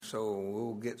so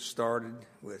we'll get started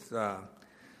with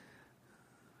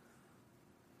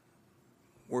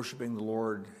worshiping the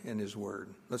Lord in His Word.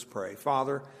 Let's pray.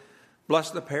 Father,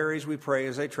 bless the Perrys, we pray,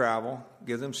 as they travel.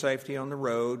 Give them safety on the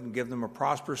road and give them a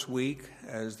prosperous week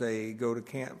as they go to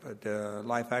camp at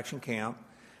Life Action Camp.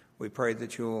 We pray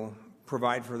that you'll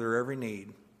provide for their every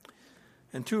need.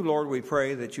 And too, Lord, we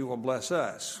pray that you will bless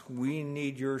us. We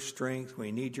need your strength.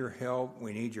 We need your help.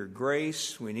 We need your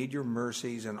grace. We need your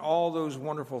mercies and all those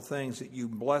wonderful things that you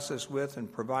bless us with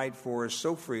and provide for us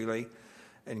so freely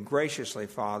and graciously,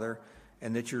 Father,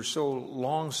 and that you're so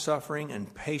long-suffering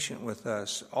and patient with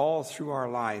us all through our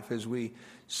life as we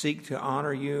seek to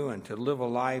honor you and to live a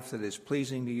life that is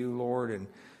pleasing to you, Lord, and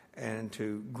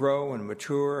to grow and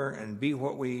mature and be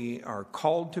what we are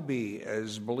called to be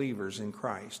as believers in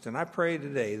Christ. And I pray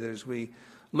today that as we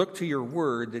look to your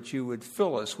word, that you would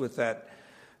fill us with that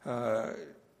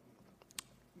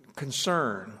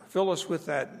concern, fill us with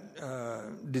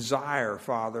that desire,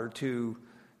 Father, to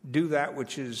do that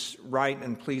which is right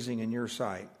and pleasing in your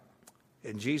sight.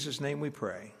 In Jesus' name we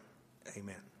pray.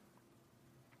 Amen.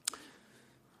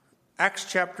 Acts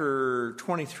chapter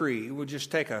 23, we'll just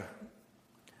take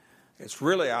it's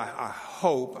really, I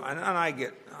hope, and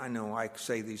I know I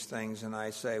say these things and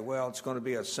I say, well, it's going to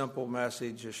be a simple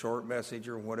message, a short message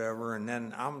or whatever. And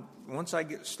then once I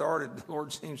get started, the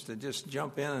Lord seems to just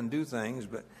jump in and do things.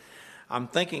 But I'm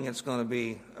thinking it's going to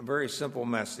be a very simple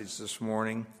message this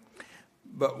morning,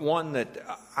 but one that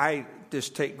I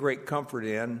just take great comfort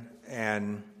in.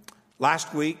 And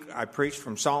last week I preached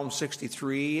from Psalm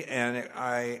 63,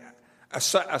 and a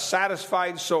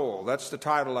satisfied soul. That's the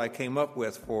title I came up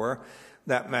with for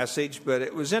that message. But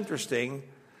it was interesting.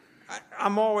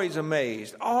 I'm always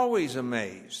amazed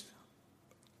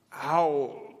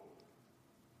how,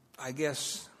 I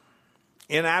guess,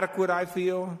 inadequate I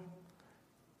feel.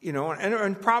 You know,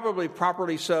 and probably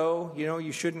properly so. You know,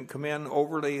 you shouldn't come in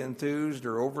overly enthused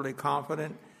or overly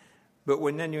confident. But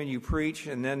when you preach,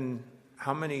 and then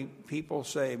how many people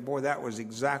say, boy, that was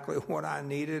exactly what I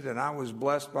needed, and I was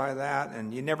blessed by that,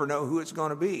 and you never know who it's going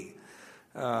to be.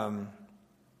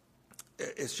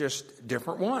 It's just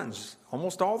different ones,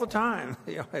 almost all the time.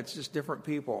 You know, it's just different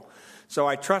people. So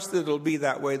I trust that it'll be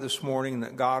that way this morning,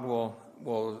 that God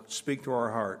will speak to our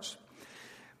hearts.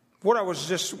 What I was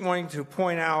just wanting to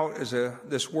point out is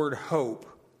this word hope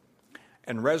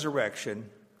and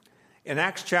resurrection in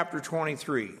Acts chapter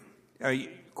 23.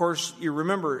 Of course, you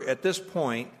remember at this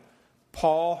point,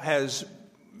 Paul has,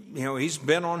 he's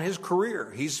been on his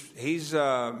career. He's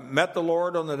met the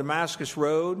Lord on the Damascus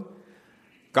Road.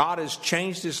 God has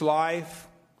changed his life.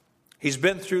 He's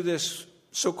been through this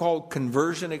so-called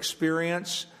conversion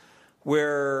experience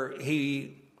where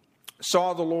he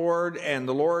saw the Lord and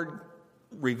the Lord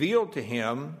revealed to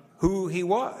him who he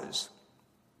was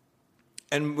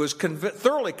and was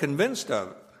thoroughly convinced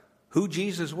of who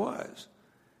Jesus was.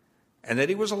 And that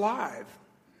he was alive,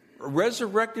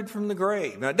 resurrected from the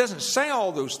grave. Now, it doesn't say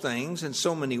all those things in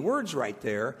so many words right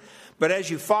there, but as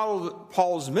you follow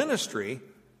Paul's ministry,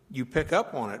 you pick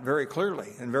up on it very clearly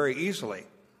and very easily.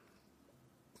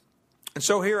 And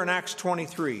so here in Acts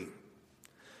 23,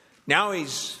 now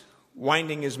he's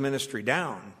winding his ministry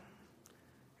down,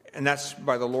 and that's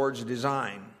by the Lord's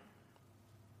design.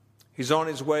 He's on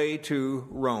his way to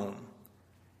Rome,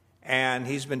 and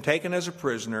he's been taken as a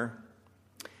prisoner.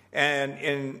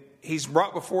 And he's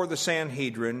brought before the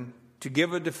Sanhedrin to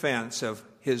give a defense of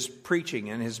his preaching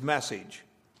and his message.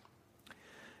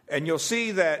 And you'll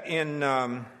see that in,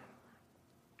 I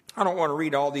don't want to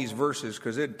read all these verses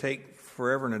because it'd take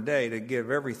forever and a day to give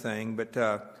everything. But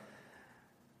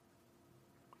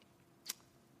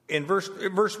in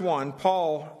verse 1,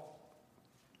 Paul,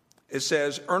 it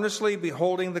says, earnestly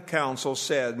beholding the council,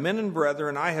 said, men and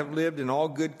brethren, I have lived in all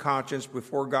good conscience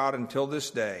before God until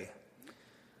this day.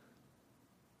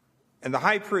 And the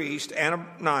high priest,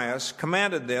 Ananias,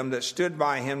 commanded them that stood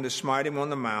by him to smite him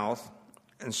on the mouth,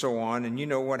 and so on. And you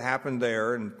know what happened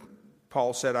there. And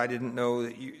Paul said, I didn't know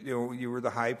that you were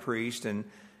the high priest. And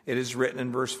it is written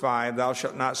in verse 5, thou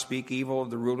shalt not speak evil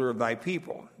of the ruler of thy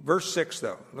people. Verse 6,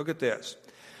 though, look at this.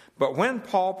 But when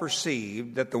Paul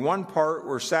perceived that the one part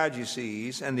were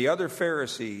Sadducees and the other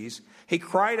Pharisees, he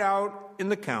cried out in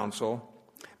the council,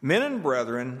 men and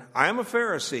brethren, I am a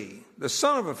Pharisee, the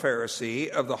son of a Pharisee,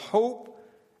 of the hope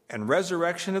and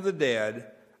resurrection of the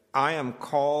dead, I am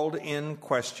called in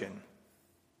question.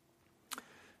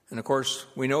 And of course,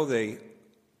 we know the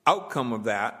outcome of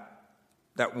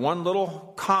that one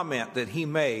little comment that he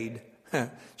made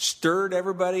stirred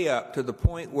everybody up to the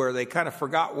point where they kind of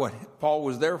forgot what Paul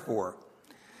was there for.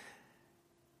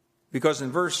 Because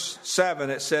in verse 7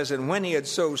 it says, "And when he had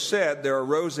so said, there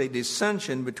arose a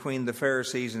dissension between the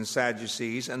Pharisees and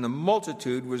Sadducees, and the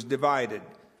multitude was divided."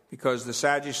 Because the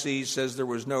Sadducees says there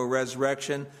was no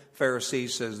resurrection,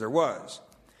 Pharisees says there was.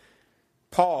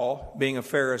 Paul, being a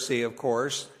Pharisee, of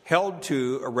course, held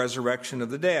to a resurrection of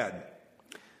the dead.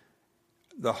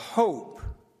 The hope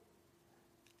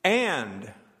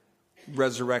and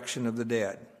resurrection of the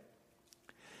dead.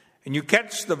 And you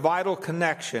catch the vital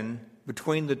connection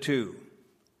between the two.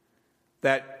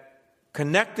 That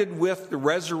connected with the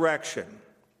resurrection.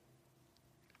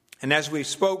 And as we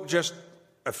spoke just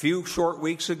a few short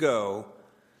weeks ago,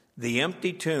 the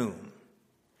empty tomb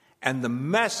and the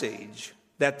message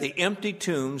that the empty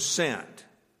tomb sent,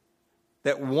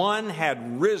 that one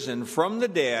had risen from the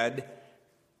dead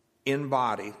in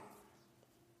body,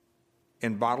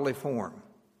 in bodily form.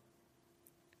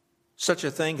 Such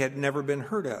a thing had never been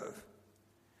heard of.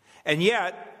 And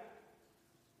yet,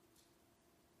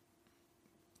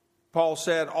 Paul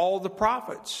said all the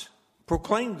prophets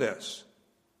proclaimed this,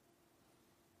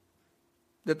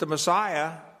 that the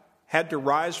Messiah had to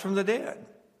rise from the dead.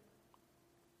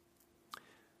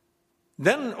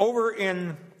 Then over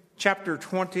in chapter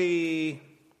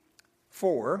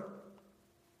 24,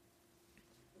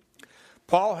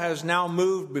 Paul has now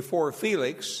moved before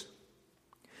Felix.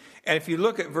 And if you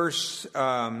look at verse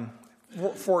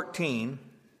 14,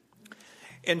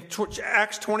 in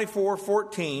Acts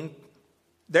 24:14,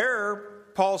 there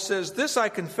Paul says, "This I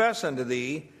confess unto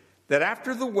thee, that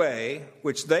after the way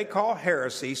which they call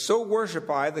heresy, so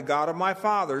worship I the God of my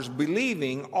fathers,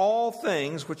 believing all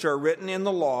things which are written in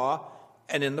the law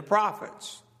and in the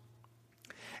prophets,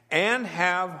 and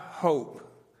have hope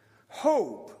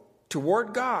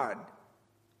toward God,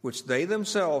 which they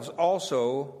themselves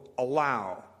also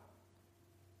allow."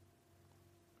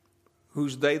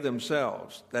 Who's they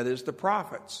themselves? That is the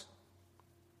prophets.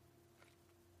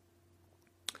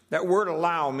 That word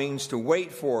allow means to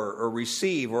wait for or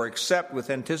receive or accept with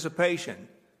anticipation,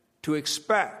 to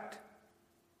expect.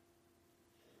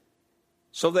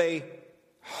 So they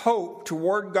hope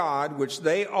toward God, which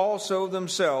they also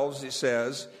themselves, it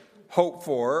says, hope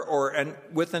for, and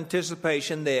with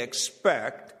anticipation they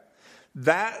expect,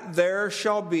 that there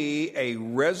shall be a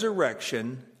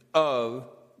resurrection of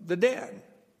the dead,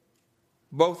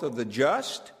 both of the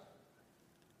just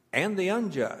and the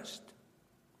unjust.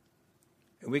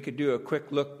 And we could do a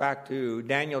quick look back to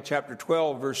Daniel chapter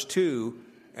 12, verse 2,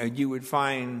 and you would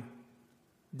find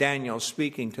Daniel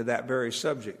speaking to that very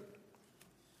subject.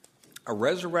 A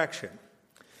resurrection.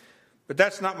 But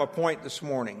that's not my point this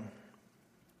morning.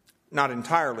 Not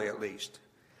entirely, at least.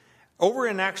 Over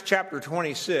in Acts chapter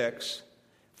 26,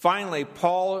 finally,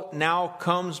 Paul now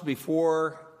comes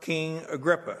before King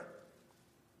Agrippa.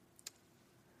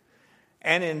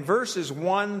 And in verses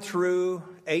 1 through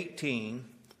 18,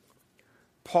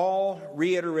 Paul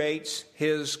reiterates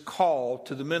his call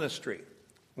to the ministry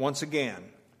once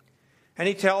again. And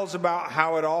he tells about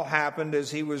how it all happened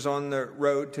as he was on the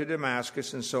road to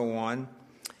Damascus and so on,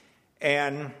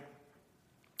 and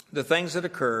the things that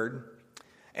occurred.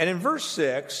 And in verse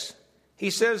 6, he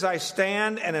says, "I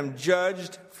stand and am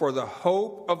judged for the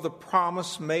hope of the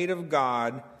promise made of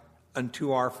God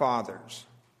unto our fathers,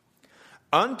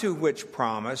 unto which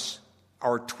promise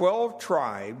our 12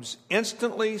 tribes,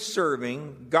 instantly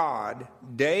serving God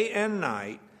day and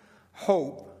night,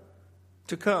 hope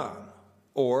to come."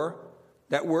 Or,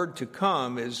 that word "to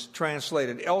come" is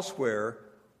translated elsewhere,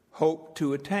 hope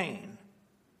to attain.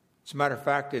 As a matter of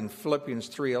fact, in Philippians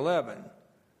 3:11,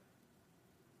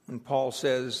 when Paul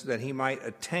says that he might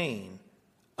attain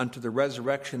unto the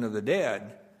resurrection of the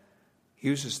dead, he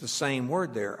uses the same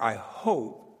word there, I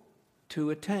hope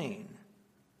to attain.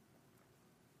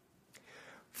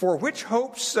 "For which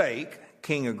hope's sake,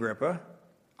 King Agrippa,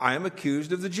 I am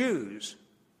accused of the Jews.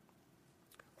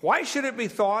 Why should it be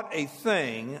thought a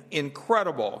thing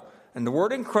incredible?" And the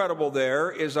word incredible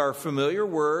there is our familiar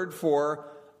word for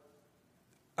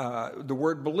the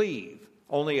word believe,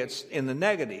 only it's in the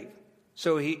negative.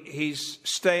 So he's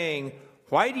saying,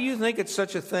 why do you think it's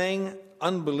such a thing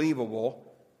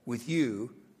unbelievable with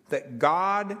you that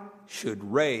God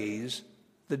should raise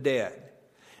the dead?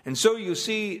 And so you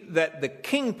see that the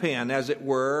kingpin, as it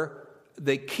were,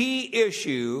 the key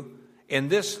issue in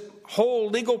this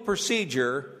whole legal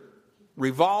procedure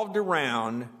revolved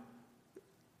around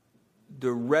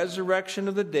the resurrection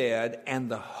of the dead and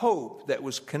the hope that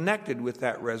was connected with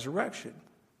that resurrection.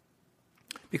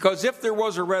 Because if there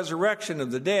was a resurrection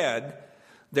of the dead,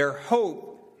 their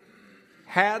hope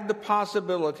had the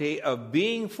possibility of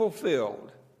being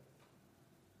fulfilled.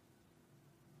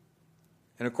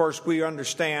 And of course, we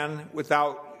understand,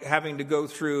 without having to go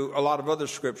through a lot of other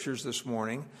scriptures this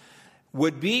morning,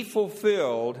 would be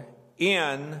fulfilled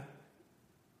in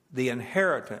the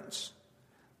inheritance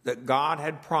that God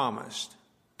had promised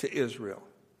to Israel,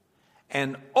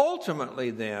 and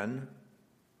ultimately then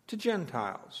to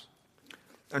Gentiles.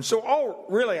 And so all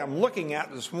really I'm looking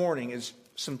at this morning is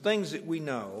some things that we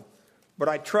know, but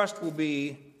I trust will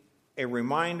be a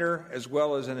reminder as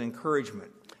well as an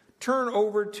encouragement. Turn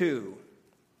over to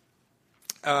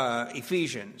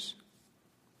Ephesians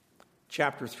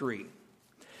chapter 3.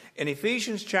 In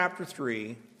Ephesians chapter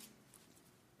 3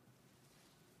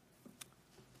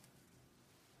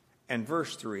 and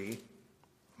verse 3,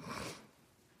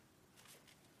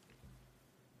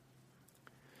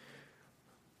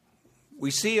 we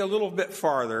see a little bit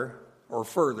farther or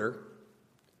further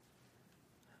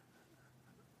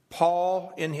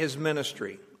Paul in his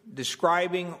ministry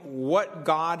describing what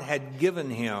God had given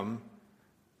him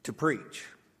to preach.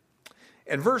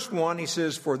 In verse 1 he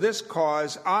says, "For this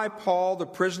cause I, Paul, the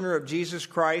prisoner of Jesus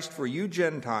Christ, for you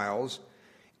Gentiles,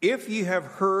 if ye have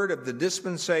heard of the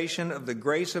dispensation of the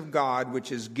grace of God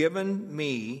which is given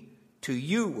me to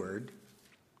youward,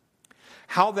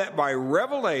 how that by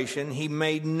revelation he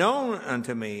made known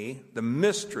unto me the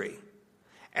mystery,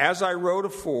 as I wrote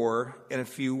afore in a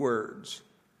few words.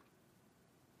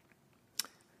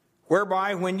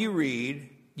 Whereby when you read,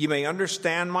 you may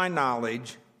understand my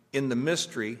knowledge in the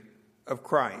mystery of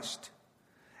Christ."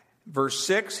 Verse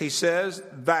 6, he says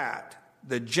that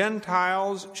the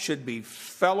Gentiles should be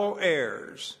fellow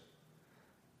heirs,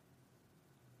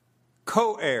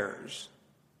 co-heirs,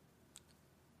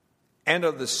 and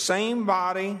of the same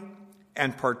body,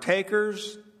 and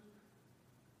partakers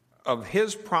of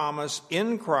his promise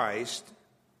in Christ,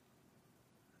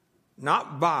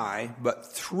 not by, but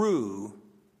through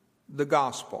the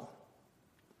gospel.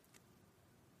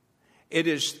 It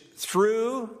is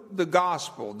through the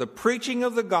gospel, the preaching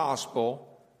of the gospel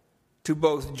to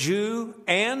both Jew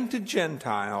and to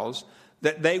Gentiles,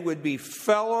 that they would be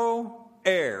fellow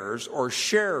heirs or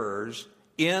sharers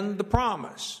in the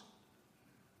promise.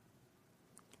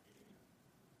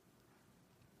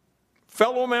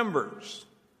 Fellow members,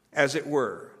 as it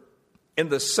were, in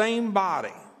the same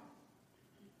body.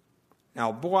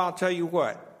 Now, boy, I'll tell you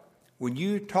what, when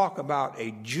you talk about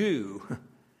a Jew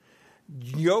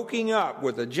yoking up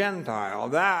with a Gentile,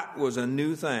 that was a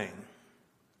new thing.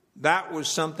 That was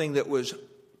something that was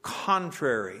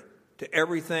contrary to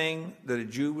everything that a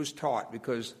Jew was taught,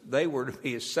 because they were to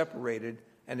be as separated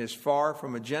and as far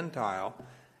from a Gentile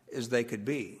as they could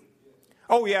be.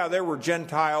 Oh yeah, there were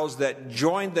Gentiles that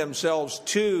joined themselves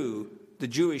to the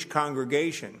Jewish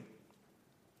congregation,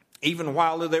 even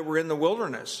while they were in the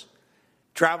wilderness,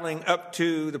 traveling up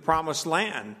to the promised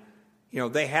land. You know,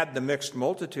 they had the mixed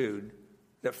multitude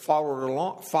that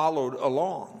followed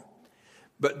along.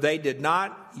 But they did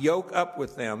not yoke up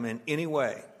with them in any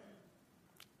way.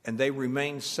 And they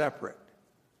remained separate.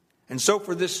 And so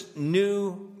for this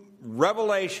new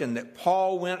revelation that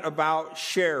Paul went about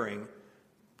sharing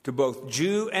to both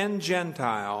Jew and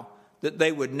Gentile, that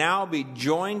they would now be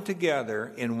joined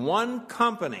together in one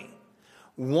company,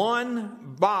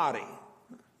 one body.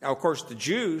 Now, of course, the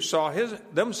Jews saw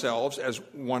themselves as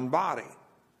one body.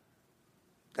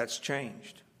 That's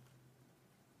changed.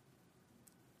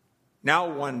 Now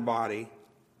one body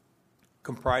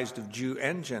comprised of Jew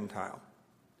and Gentile.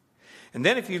 And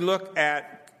then if you look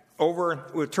at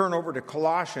we'll turn over to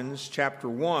Colossians chapter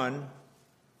 1,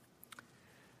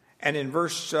 and in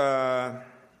verse, and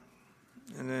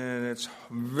then it's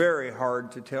very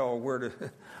hard to tell where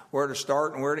to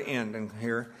start and where to end in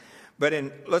here. But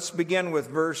let's begin with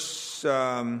verse,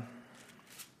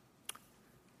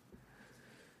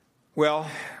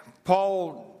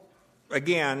 Paul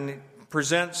again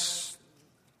presents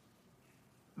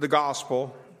the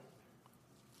gospel.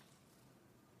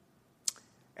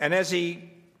 And as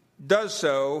he does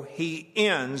so, he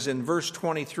ends in verse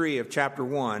 23 of chapter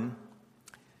 1.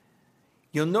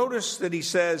 You'll notice that he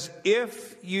says,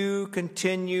 "If you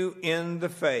continue in the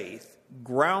faith,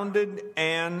 grounded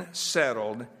and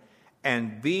settled,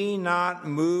 and be not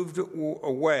moved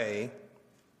away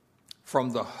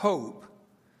from the hope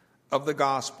of the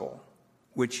gospel,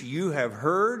 which you have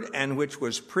heard, and which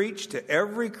was preached to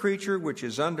every creature which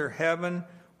is under heaven,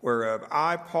 whereof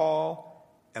I, Paul,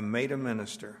 am made a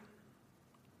minister."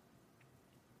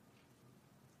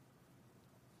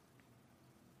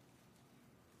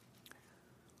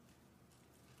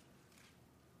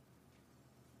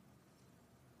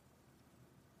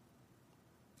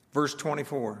 Verse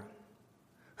 24,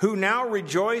 "Who now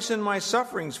rejoice in my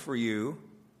sufferings for you,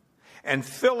 and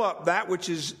fill up that which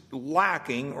is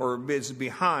lacking, or is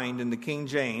behind in the King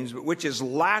James, but which is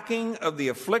lacking of the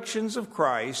afflictions of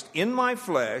Christ in my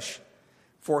flesh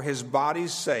for his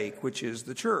body's sake, which is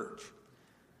the church,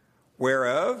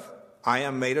 whereof I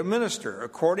am made a minister,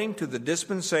 according to the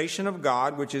dispensation of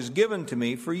God, which is given to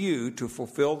me for you to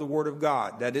fulfill the word of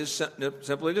God. That is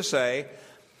simply to say,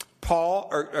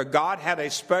 God had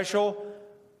a special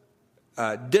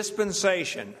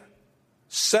dispensation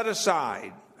set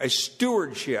aside, a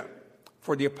stewardship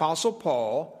for the Apostle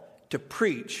Paul to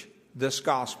preach this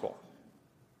gospel.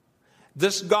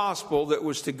 This gospel that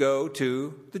was to go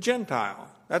to the Gentile.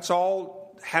 That's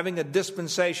all having a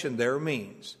dispensation there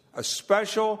means. A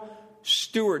special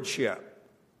stewardship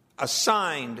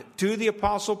assigned to the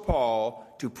Apostle Paul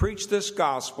to preach this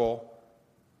gospel.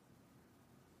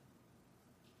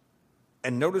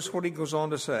 And notice what he goes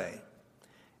on to say.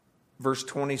 Verse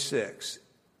 26.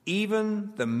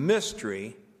 Even the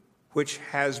mystery which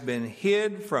has been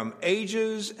hid from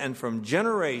ages and from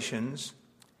generations,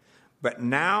 but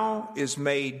now is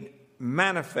made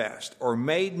manifest or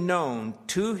made known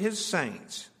to his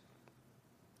saints,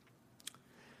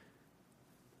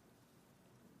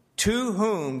 to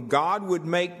whom God would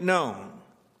make known.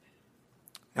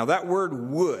 Now that word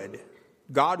would,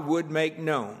 God would make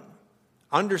known.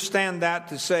 Understand that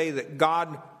to say that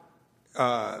God,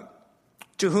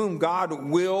 to whom God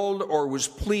willed or was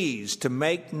pleased to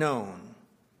make known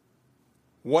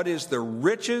what is the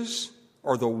riches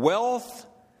or the wealth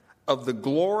of the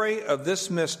glory of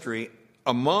this mystery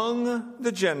among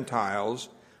the Gentiles,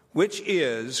 which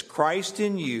is Christ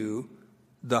in you,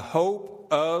 the hope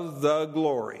of the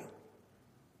glory.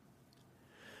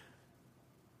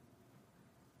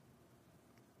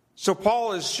 So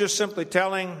Paul is just simply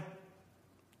telling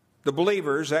the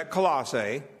believers at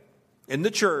Colossae, in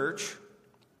the church,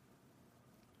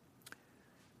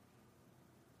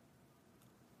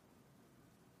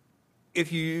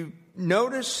 if you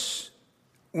notice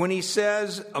when he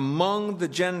says among the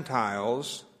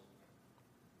Gentiles,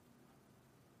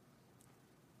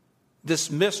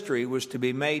 this mystery was to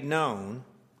be made known.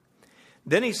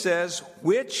 Then he says,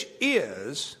 which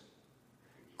is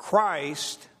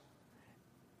Christ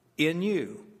in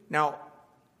you. Now,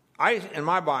 in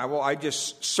my Bible, I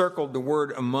just circled the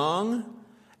word among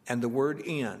and the word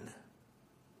in.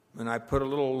 And I put a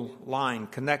little line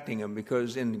connecting them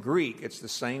because in Greek it's the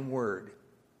same word,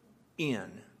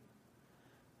 in.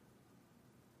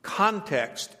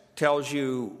 Context tells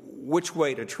you which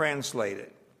way to translate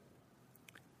it.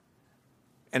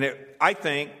 And I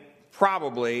think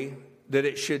probably that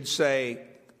it should say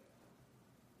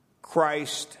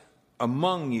Christ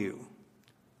among you.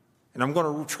 And I'm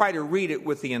going to try to read it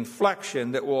with the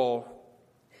inflection that will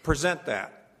present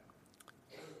that.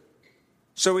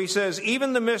 So he says,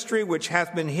 even the mystery which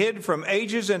hath been hid from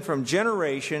ages and from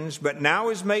generations, but now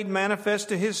is made manifest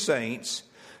to his saints,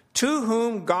 to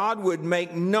whom God would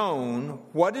make known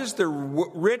what is the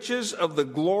riches of the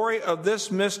glory of this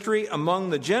mystery among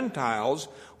the Gentiles,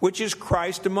 which is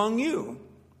Christ among you.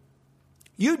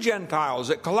 You Gentiles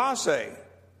at Colossae,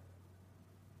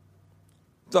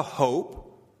 the hope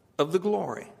of the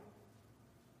glory.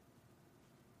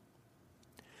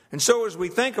 And so as we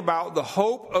think about the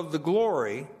hope of the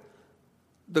glory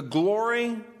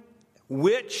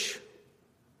which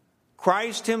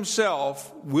Christ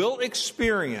himself will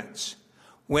experience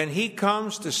when he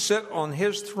comes to sit on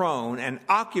his throne and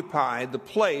occupy the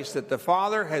place that the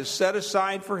Father has set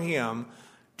aside for him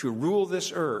to rule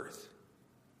this earth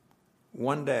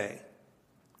one day.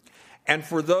 And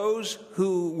for those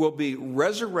who will be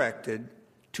resurrected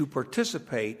to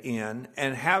participate in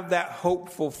and have that hope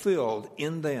fulfilled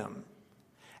in them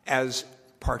as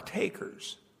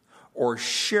partakers or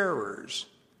sharers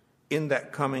in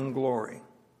that coming glory.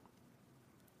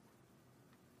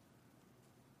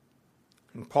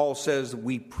 And Paul says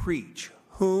we preach,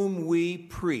 whom we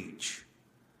preach,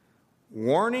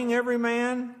 warning every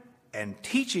man and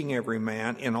teaching every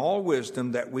man in all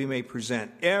wisdom, that we may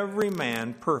present every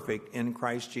man perfect in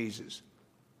Christ Jesus.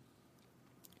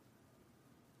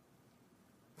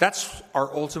 That's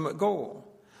our ultimate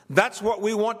goal. That's what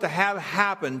we want to have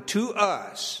happen to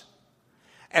us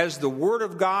as the Word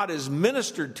of God is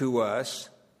ministered to us,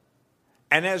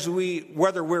 and as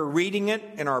whether we're reading it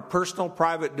in our personal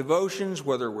private devotions,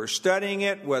 whether we're studying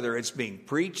it, whether it's being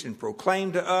preached and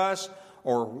proclaimed to us,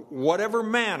 or whatever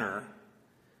manner,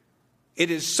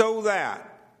 it is so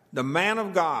that the man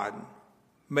of God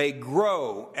may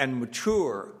grow and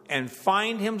mature and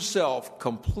find himself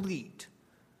complete,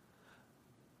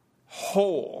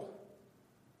 whole,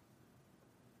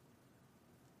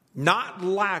 not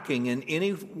lacking in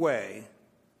any way,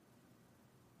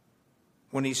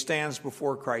 when he stands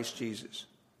before Christ Jesus.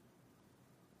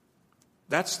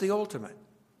 That's the ultimate.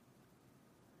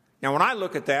 Now, when I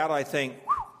look at that, I think,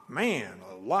 man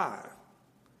alive,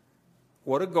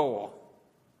 what a goal.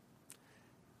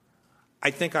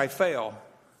 I think I fail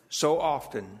so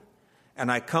often,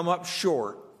 and I come up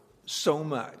short so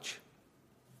much.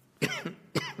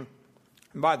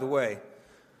 And by the way,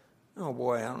 oh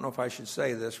boy, I don't know if I should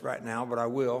say this right now, but I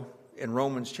will. In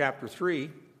Romans chapter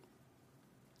 3,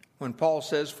 when Paul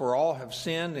says, "For all have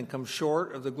sinned and come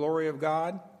short of the glory of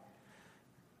God,"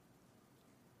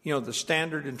 you know, the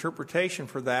standard interpretation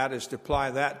for that is to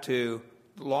apply that to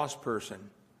the lost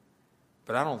person.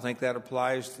 But I don't think that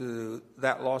applies to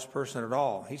that lost person at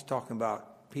all. He's talking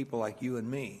about people like you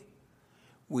and me.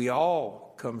 We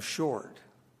all come short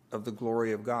of the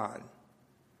glory of God.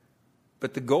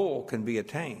 But the goal can be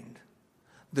attained.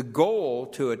 The goal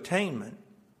to attainment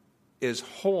is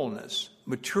wholeness,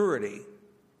 maturity,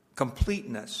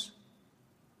 completeness,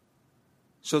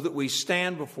 so that we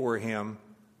stand before him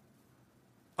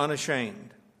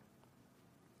unashamed.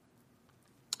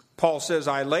 Paul says,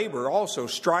 "I labor also,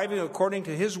 striving according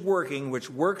to his working, which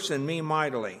works in me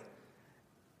mightily."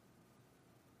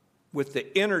 With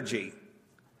the energy.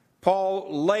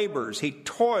 Paul labors, he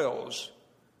toils,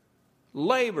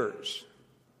 labors,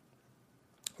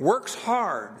 works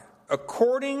hard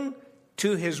according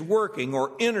to his working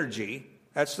or energy.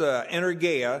 That's the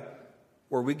energeia,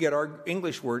 where we get our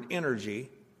English word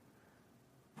energy,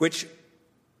 which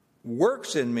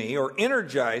works in me or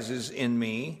energizes in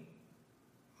me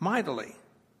mightily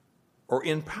or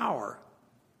in power.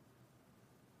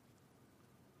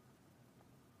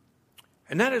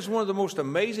 And that is one of the most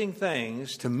amazing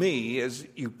things to me as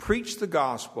you preach the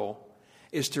gospel,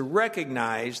 is to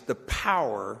recognize the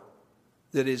power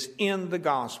that is in the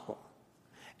gospel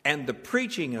and the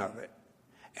preaching of it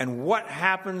and what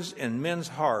happens in men's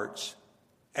hearts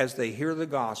as they hear the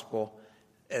gospel,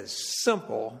 as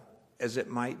simple as it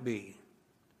might be.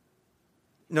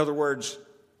 In other words,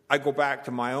 I go back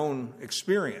to my own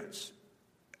experience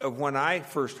of when I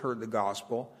first heard the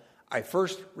gospel. I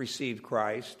first received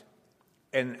Christ,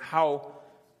 and how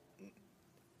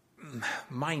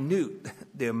minute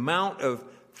the amount of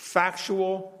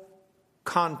factual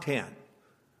content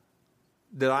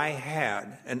that I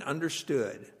had and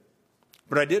understood.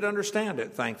 But I did understand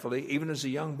it, thankfully, even as a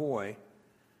young boy.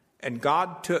 And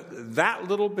God took that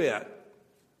little bit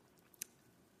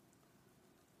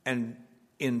and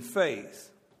in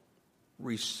faith,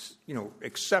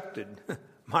 accepted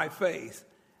my faith.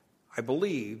 I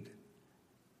believed,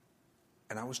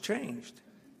 and I was changed,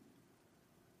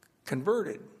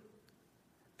 converted,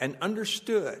 and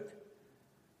understood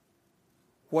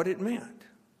what it meant.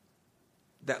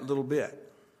 That little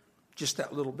bit, just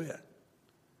that little bit.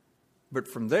 But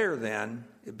from there, then,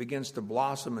 it begins to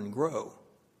blossom and grow.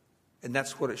 And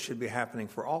that's what it should be happening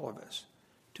for all of us.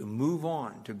 To move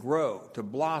on, to grow, to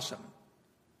blossom,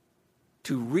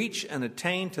 to reach and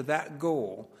attain to that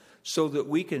goal so that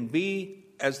we can be,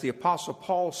 as the Apostle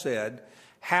Paul said,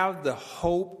 have the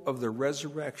hope of the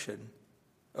resurrection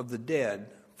of the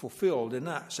dead fulfilled in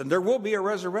us. And there will be a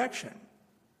resurrection.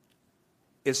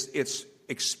 It's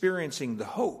experiencing the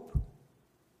hope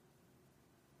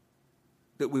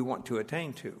that we want to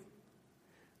attain to.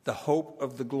 The hope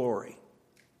of the glory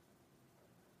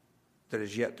that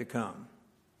is yet to come.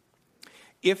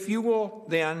 If you will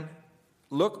then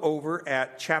look over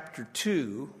at chapter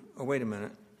 2. Oh, wait a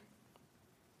minute.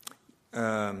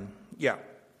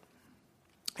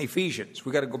 Ephesians.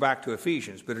 We've got to go back to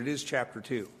Ephesians, but it is chapter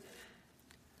 2.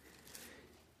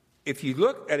 If you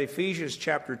look at Ephesians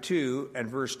chapter 2 and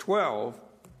verse 12,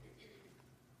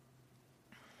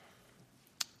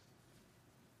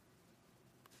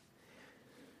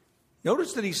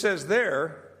 notice that he says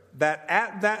there that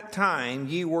at that time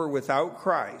ye were without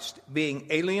Christ, being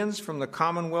aliens from the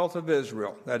commonwealth of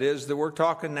Israel. That is, that we're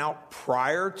talking now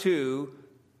prior to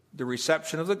the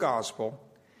reception of the gospel.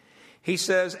 He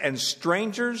says, and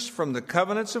strangers from the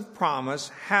covenants of promise,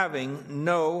 having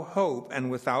no hope and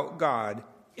without God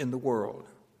in the world.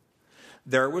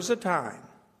 There was a time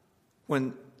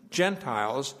when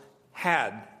Gentiles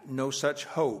had no such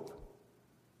hope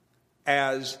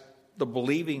as the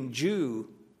believing Jew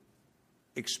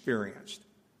experienced.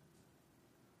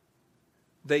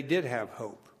 They did have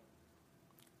hope.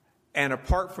 And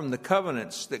apart from the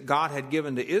covenants that God had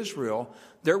given to Israel,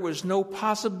 there was no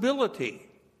possibility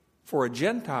for a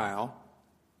Gentile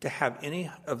to have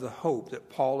any of the hope that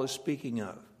Paul is speaking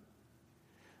of.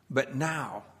 But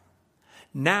now,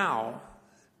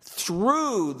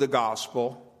 through the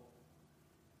gospel,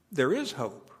 there is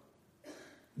hope.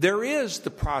 There is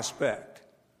the prospect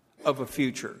of a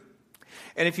future.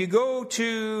 And if you go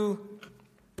to,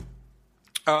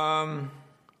 I'm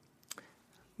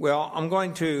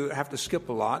going to have to skip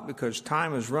a lot because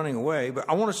time is running away, but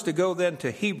I want us to go then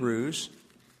to Hebrews.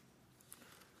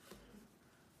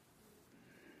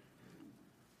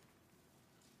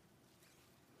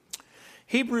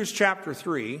 Hebrews chapter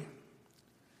 3,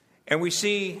 and we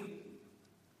see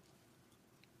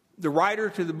the writer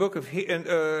to the book of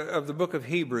the book of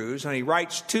Hebrews, and he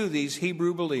writes to these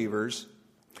Hebrew believers,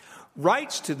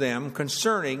 writes to them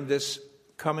concerning this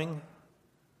coming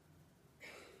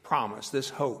promise, this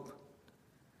hope.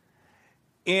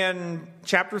 In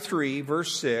chapter 3,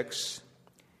 verse 6,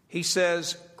 he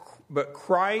says, "But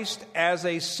Christ as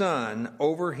a son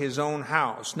over his own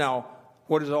house." Now,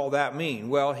 what does all that mean?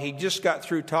 Well, he just got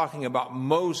through talking about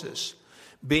Moses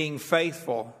being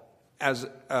faithful as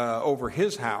over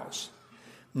his house.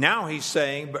 Now he's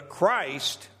saying, but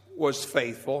Christ was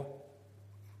faithful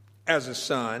as a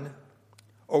son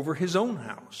over his own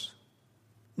house.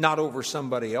 Not over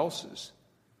somebody else's,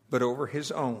 but over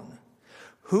his own.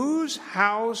 Whose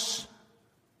house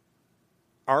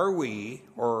are we,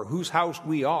 or whose house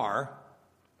we are,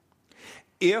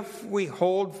 if we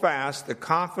hold fast the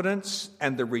confidence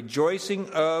and the rejoicing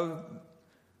of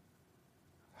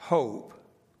hope,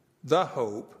 the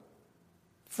hope,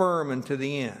 firm unto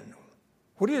the end.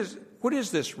 What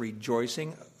is this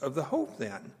rejoicing of the hope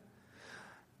then?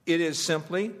 It is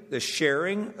simply the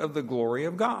sharing of the glory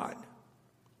of God.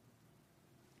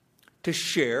 To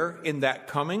share in that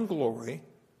coming glory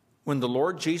when the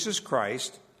Lord Jesus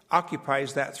Christ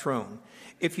occupies that throne.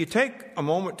 If you take a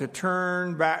moment to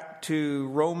turn back to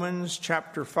Romans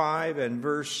chapter 5 and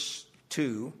verse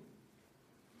 2,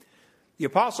 the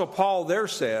Apostle Paul there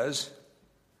says,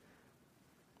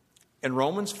 in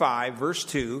Romans 5 verse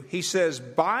 2, he says,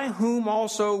 "By whom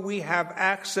also we have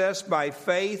access by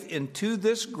faith into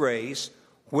this grace,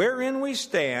 wherein we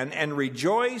stand and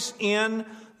rejoice in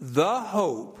the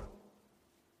hope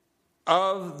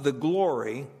of the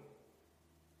glory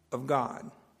of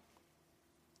God."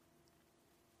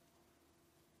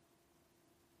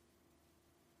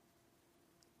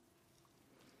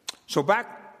 So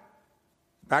back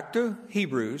to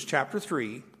Hebrews chapter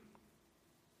 3.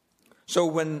 So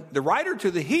when the writer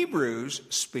to the Hebrews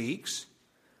speaks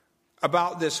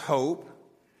about this hope,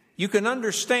 you can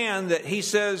understand that he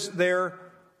says they're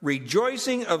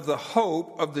rejoicing of the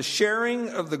hope of the sharing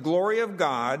of the glory of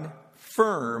God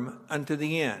firm unto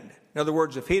the end. In other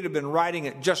words, if he'd have been writing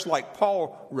it just like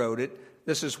Paul wrote it,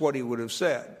 this is what he would have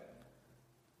said.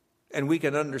 And we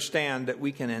can understand that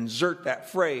we can insert that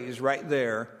phrase right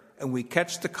there, and we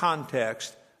catch the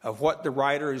context of what the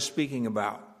writer is speaking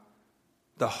about.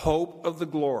 The hope of the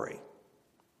glory.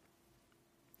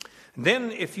 And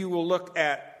then if you will look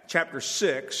at chapter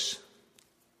 6.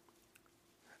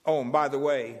 Oh, and by the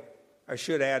way, I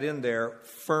should add in there,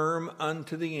 firm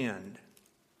unto the end.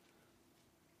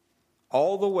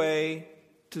 All the way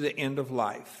to the end of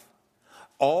life.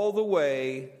 All the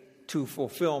way to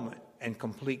fulfillment and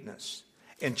completeness.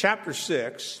 In chapter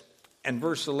 6 and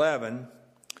verse 11,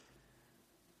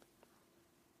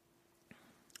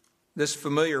 this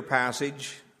familiar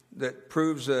passage that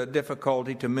proves a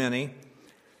difficulty to many.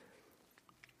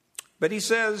 But he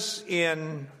says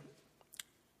in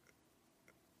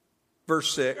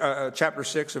chapter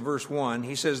 6 of verse 1,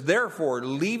 he says, "Therefore,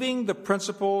 leaving the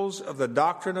principles of the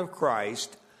doctrine of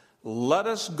Christ, let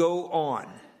us go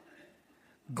on.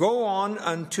 Go on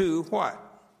unto" what?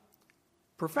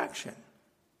 Perfection.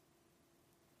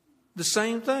 The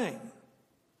same thing.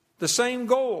 The same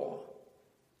goal.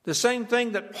 The same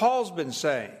thing that Paul's been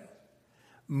saying.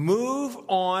 Move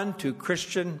on to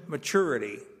Christian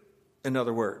maturity, in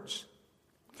other words.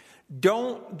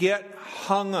 Don't get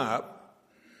hung up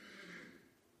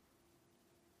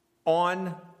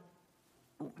on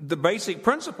the basic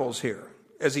principles here,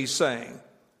 as he's saying.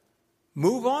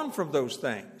 Move on from those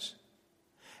things.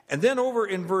 And then over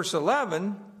in verse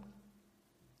 11,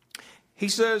 he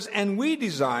says, "And we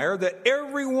desire that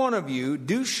every one of you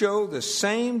do show the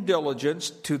same diligence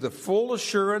to the full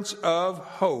assurance of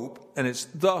hope," and it's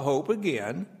the hope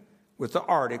again, with the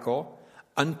article,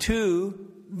 "unto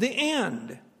the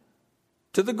end,"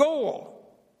 to the goal.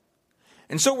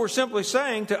 And so we're simply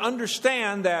saying to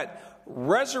understand that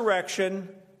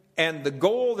resurrection and the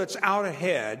goal that's out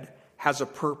ahead has a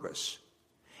purpose.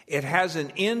 It has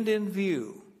an end in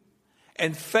view.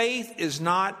 And faith is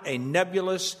not a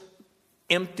nebulous,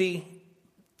 empty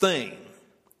thing,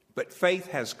 but faith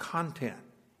has content.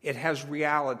 It has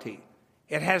reality.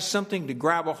 It has something to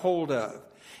grab a hold of.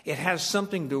 It has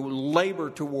something to labor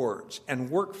towards and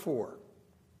work for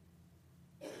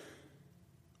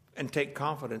and take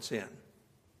confidence in.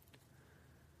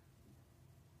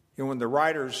 You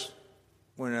know,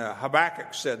 when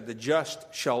Habakkuk said, the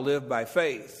just shall live by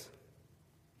faith,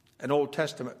 an Old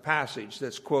Testament passage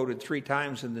that's quoted 3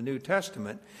 times in the New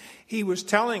Testament, he was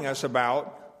telling us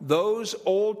about those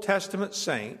Old Testament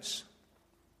saints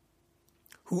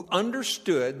who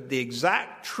understood the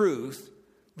exact truth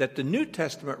that the New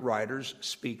Testament writers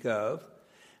speak of,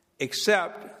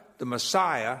 except the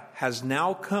Messiah has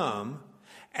now come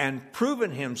and proven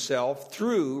himself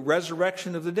through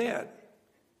resurrection of the dead.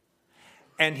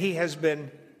 And he has been,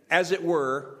 as it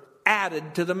were,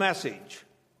 added to the message.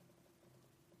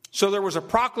 So there was a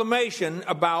proclamation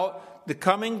about the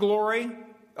coming glory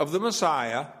of the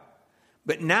Messiah,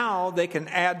 but now they can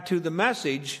add to the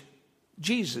message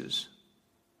Jesus.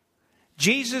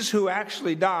 Jesus who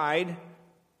actually died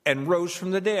and rose from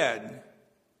the dead.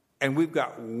 And we've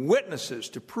got witnesses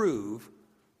to prove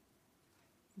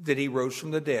that he rose from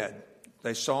the dead.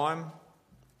 They saw him,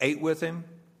 ate with him,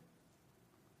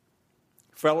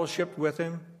 fellowshiped with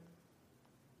him,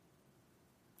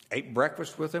 ate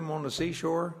breakfast with him on the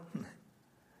seashore.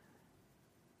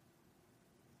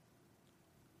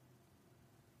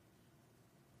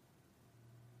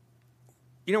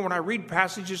 You know, when I read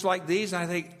passages like these, I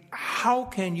think, how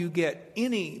can you get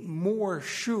any more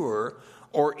sure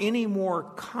or any more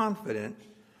confident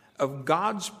of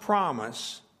God's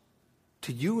promise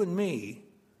to you and me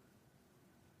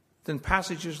than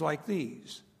passages like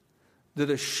these that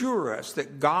assure us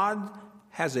that God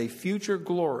has a future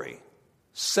glory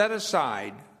set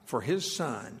aside for his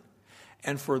Son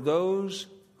and for those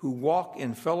who walk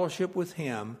in fellowship with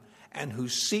him and who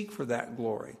seek for that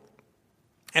glory,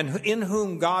 and in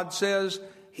whom God says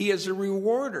he is a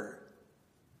rewarder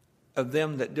of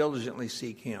them that diligently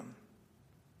seek him.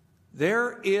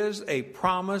 There is a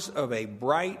promise of a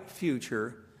bright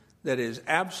future that is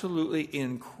absolutely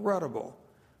incredible.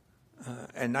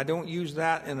 And I don't use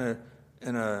that in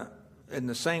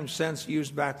the same sense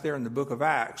used back there in the book of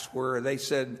Acts, where they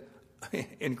said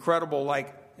incredible,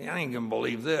 like, I ain't going to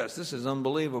believe this. This is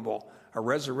unbelievable. A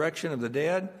resurrection of the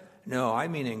dead? No, I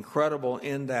mean incredible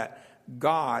in that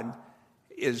God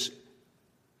is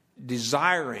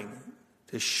desiring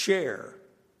to share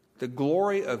the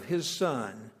glory of his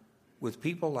Son with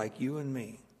people like you and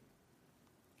me.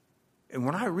 And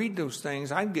when I read those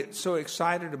things, I get so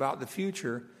excited about the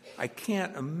future, I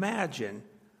can't imagine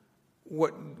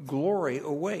what glory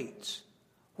awaits.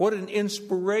 What an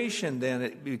inspiration then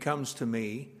it becomes to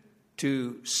me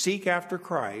to seek after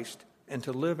Christ and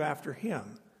to live after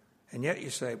him. And yet you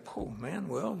say, oh man,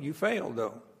 well, you failed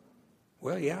though.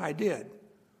 Well, yeah, I did.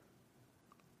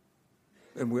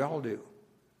 And we all do.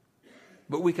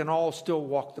 But we can all still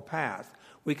walk the path.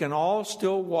 We can all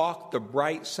still walk the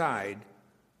bright side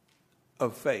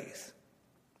of faith.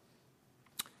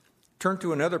 Turn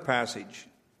to another passage.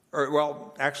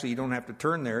 Well, actually, you don't have to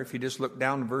turn there if you just look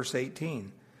down to verse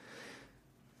 18.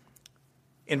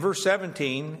 In verse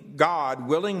 17, God,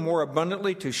 willing more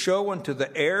abundantly to show unto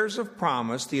the heirs of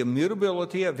promise the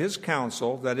immutability of his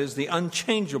counsel, that is, the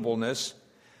unchangeableness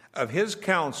of his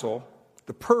counsel,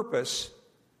 the purpose,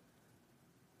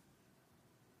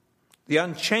 the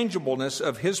unchangeableness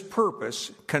of his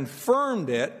purpose, confirmed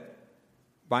it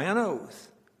by an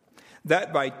oath,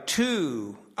 that by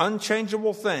 2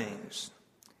 unchangeable things,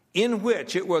 in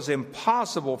which it was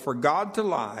impossible for God to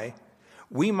lie,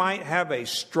 we might have a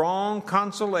strong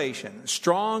consolation,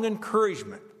 strong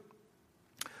encouragement,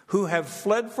 who have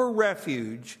fled for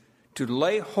refuge to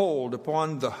lay hold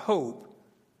upon the hope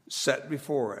set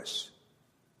before us.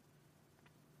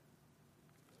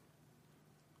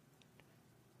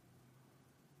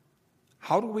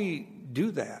 How do we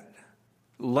do that?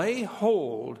 Lay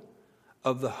hold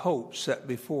of the hope set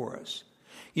before us.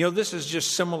 You know, this is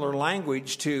just similar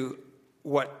language to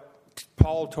what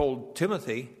Paul told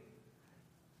Timothy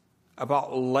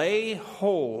about lay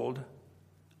hold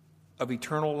of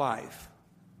eternal life.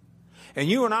 And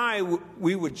you and I,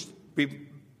 we would be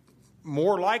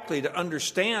more likely to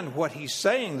understand what he's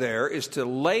saying there is to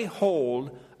lay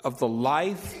hold of the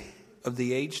life of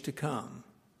the age to come.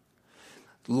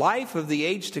 Life of the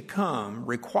age to come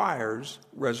requires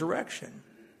resurrection.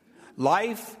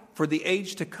 Life for the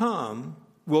age to come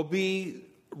will be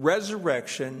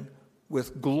resurrection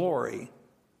with glory.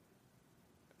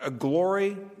 A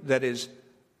glory that is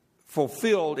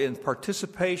fulfilled in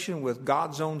participation with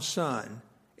God's own Son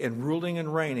in ruling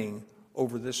and reigning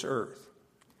over this earth.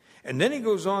 And then he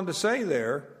goes on to say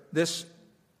there, this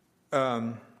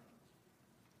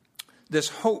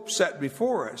hope set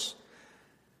before us.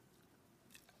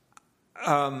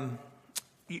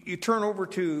 You turn over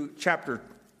to chapter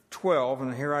 12,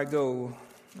 and here I go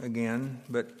again,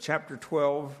 but chapter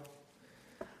 12,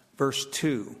 verse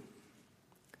 2.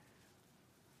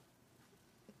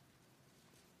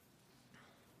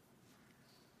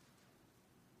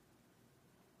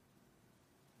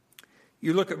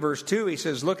 You look at verse 2, he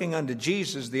says, looking unto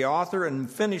Jesus, the author and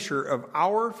finisher of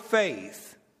our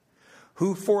faith,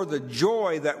 who for the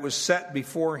joy that was set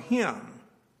before him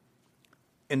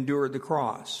endured the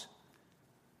cross.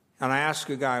 And I asked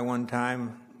a guy one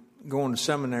time, going to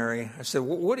seminary, I said,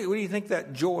 what do you think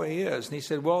that joy is? And he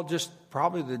said, well, just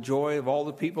probably the joy of all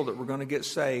the people that were going to get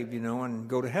saved, and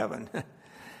go to heaven.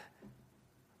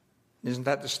 Isn't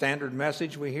that the standard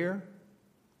message we hear?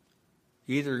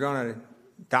 You're either going to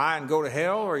die and go to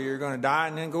hell, or you're going to die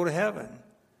and then go to heaven.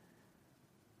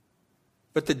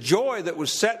 But the joy that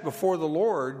was set before the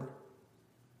Lord,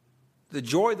 the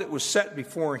joy that was set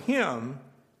before him,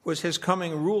 was his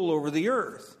coming rule over the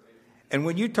earth. And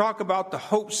when you talk about the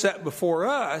hope set before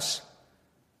us,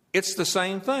 it's the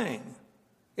same thing.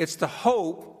 It's the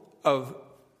hope of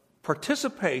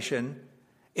participation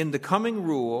in the coming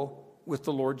rule with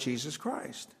the Lord Jesus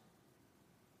Christ.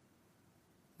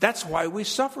 That's why we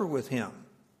suffer with him.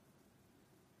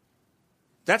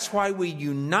 That's why we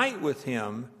unite with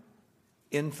him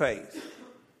in faith.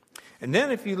 And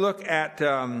then if you look at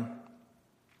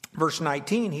verse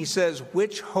 19, he says,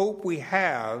 which hope we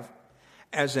have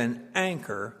as an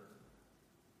anchor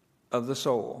of the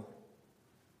soul.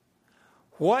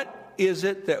 What is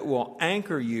it that will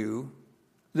anchor you,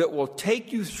 that will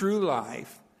take you through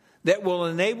life, that will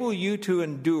enable you to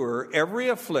endure every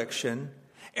affliction,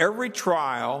 every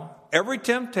trial, every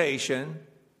temptation,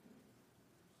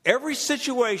 every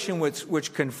situation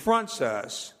which confronts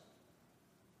us?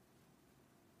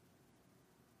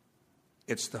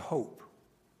 It's the hope,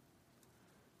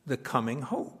 the coming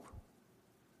hope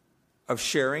of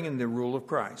sharing in the rule of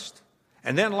Christ.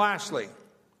 And then lastly,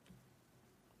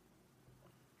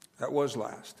 that was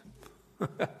last,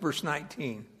 verse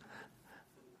 19.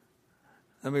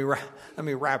 Let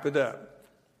me wrap it up.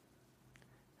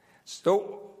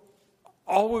 So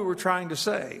all we were trying to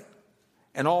say,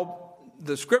 and all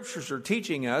the scriptures are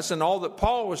teaching us, and all that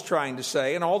Paul was trying to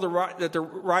say, and all that the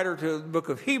writer to the book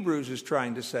of Hebrews is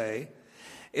trying to say,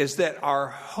 is that our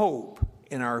hope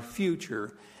in our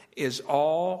future is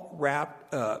all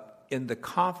wrapped up in the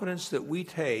confidence that we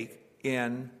take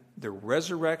in the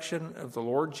resurrection of the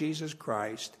Lord Jesus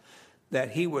Christ,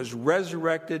 that he was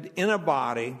resurrected in a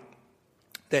body,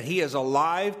 that he is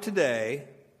alive today,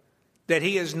 that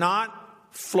he is not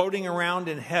floating around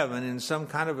in heaven in some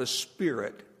kind of a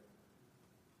spirit,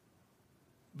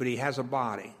 but he has a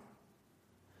body.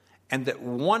 And that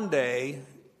one day,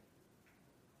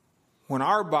 when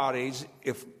our bodies,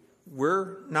 if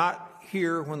we're not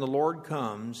here when the Lord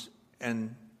comes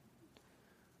and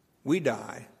we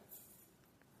die,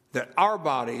 that our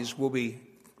bodies will be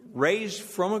raised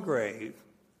from a grave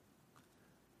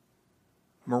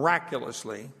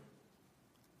miraculously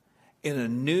in a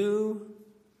new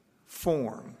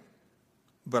form,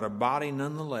 but a body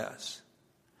nonetheless,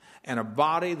 and a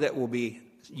body that will be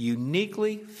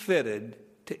uniquely fitted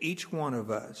to each one of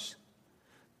us,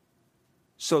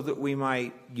 so that we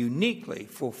might uniquely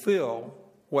fulfill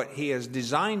what he has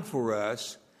designed for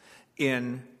us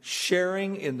in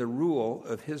sharing in the rule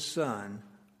of his Son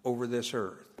over this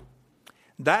earth.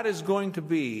 That is going to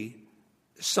be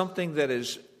something that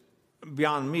is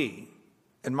beyond me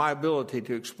and my ability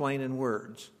to explain in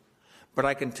words. But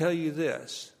I can tell you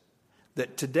this,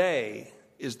 that today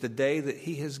is the day that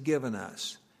he has given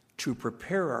us to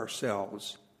prepare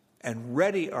ourselves and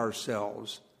ready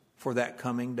ourselves for that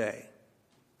coming day.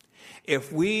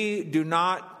 If we are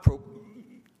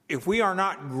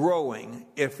not growing,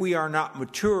 if we are not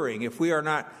maturing, if we are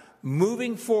not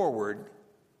moving forward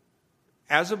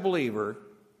as a believer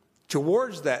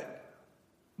towards that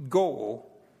goal,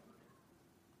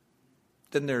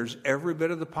 then there's every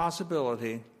bit of the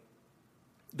possibility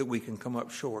that we can come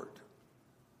up short.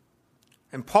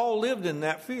 And Paul lived in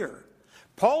that fear.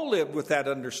 Paul lived with that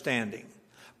understanding.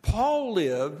 Paul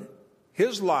lived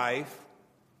his life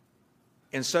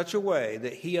in such a way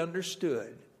that he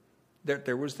understood that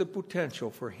there was the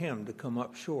potential for him to come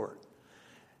up short.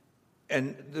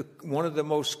 And one of the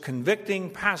most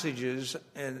convicting passages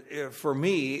for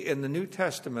me in the New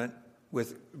Testament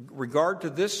with regard to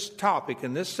this topic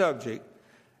and this subject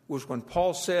was when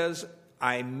Paul says,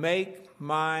 I make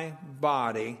my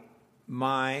body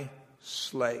my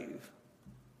slave.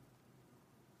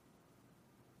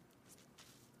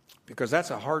 Because that's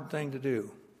a hard thing to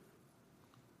do.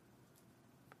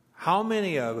 How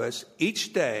many of us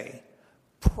each day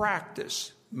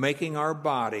practice making our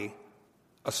body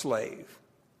a slave,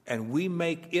 and we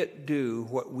make it do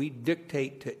what we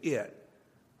dictate to it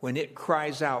when it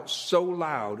cries out so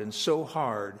loud and so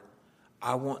hard,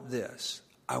 I want this,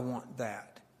 I want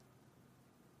that.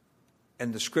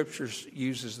 And the scriptures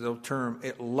uses the term,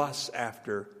 it lusts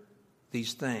after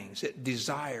these things. It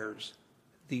desires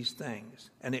these things.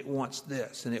 And it wants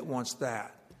this and it wants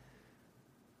that.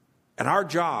 And our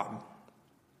job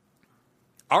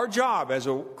as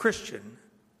a Christian,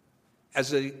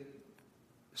 as a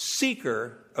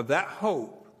seeker of that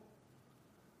hope,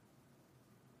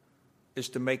 is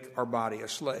to make our body a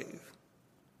slave.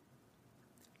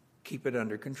 Keep it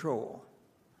under control.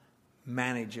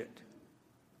 Manage it.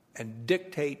 And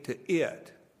dictate to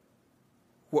it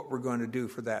what we're going to do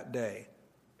for that day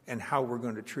and how we're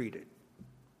going to treat it.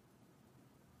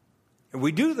 And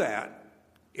we do that.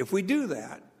 If we do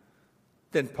that,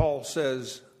 then Paul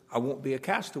says, I won't be a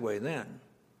castaway then.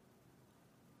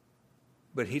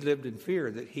 But he lived in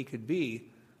fear that he could be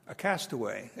a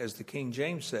castaway, as the King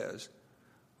James says.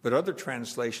 But other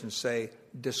translations say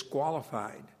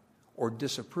disqualified or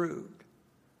disapproved.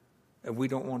 And we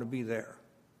don't want to be there.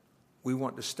 We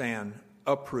want to stand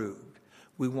approved.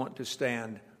 We want to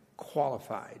stand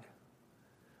qualified.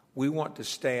 We want to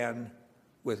stand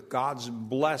with God's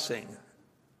blessing,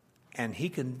 and he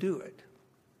can do it.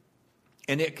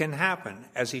 And it can happen,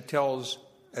 as he tells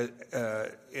in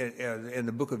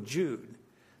the book of Jude,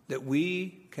 that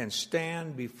we can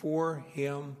stand before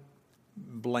him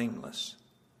blameless.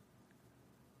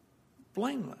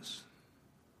 Blameless.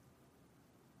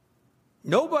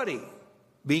 Nobody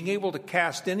being able to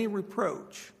cast any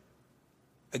reproach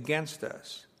against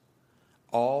us,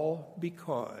 all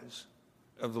because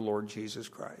of the Lord Jesus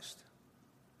Christ.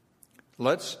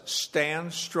 Let's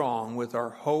stand strong with our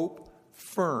hope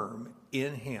firm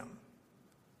in him,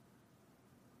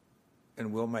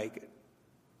 and we'll make it.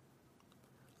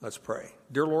 Let's pray.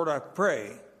 Dear Lord, I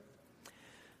pray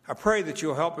that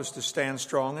you'll help us to stand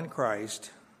strong in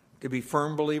Christ, to be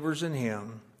firm believers in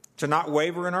him, to not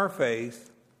waver in our faith,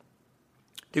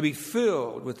 to be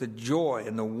filled with the joy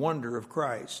and the wonder of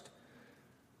Christ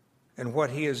and what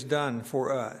he has done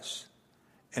for us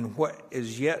and what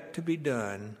is yet to be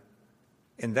done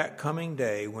in that coming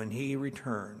day when he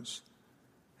returns.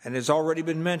 And it's already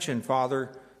been mentioned,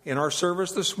 Father, in our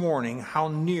service this morning, how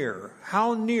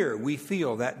near we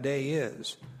feel that day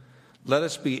is. Let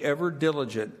us be ever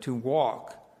diligent to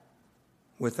walk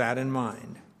with that in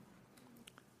mind.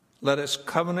 Let us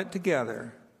covenant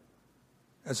together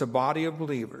as a body of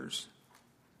believers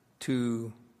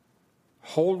to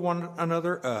hold one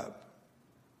another up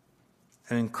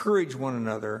and encourage one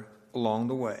another along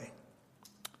the way.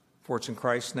 For it's in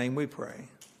Christ's name we pray.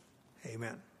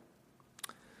 Amen.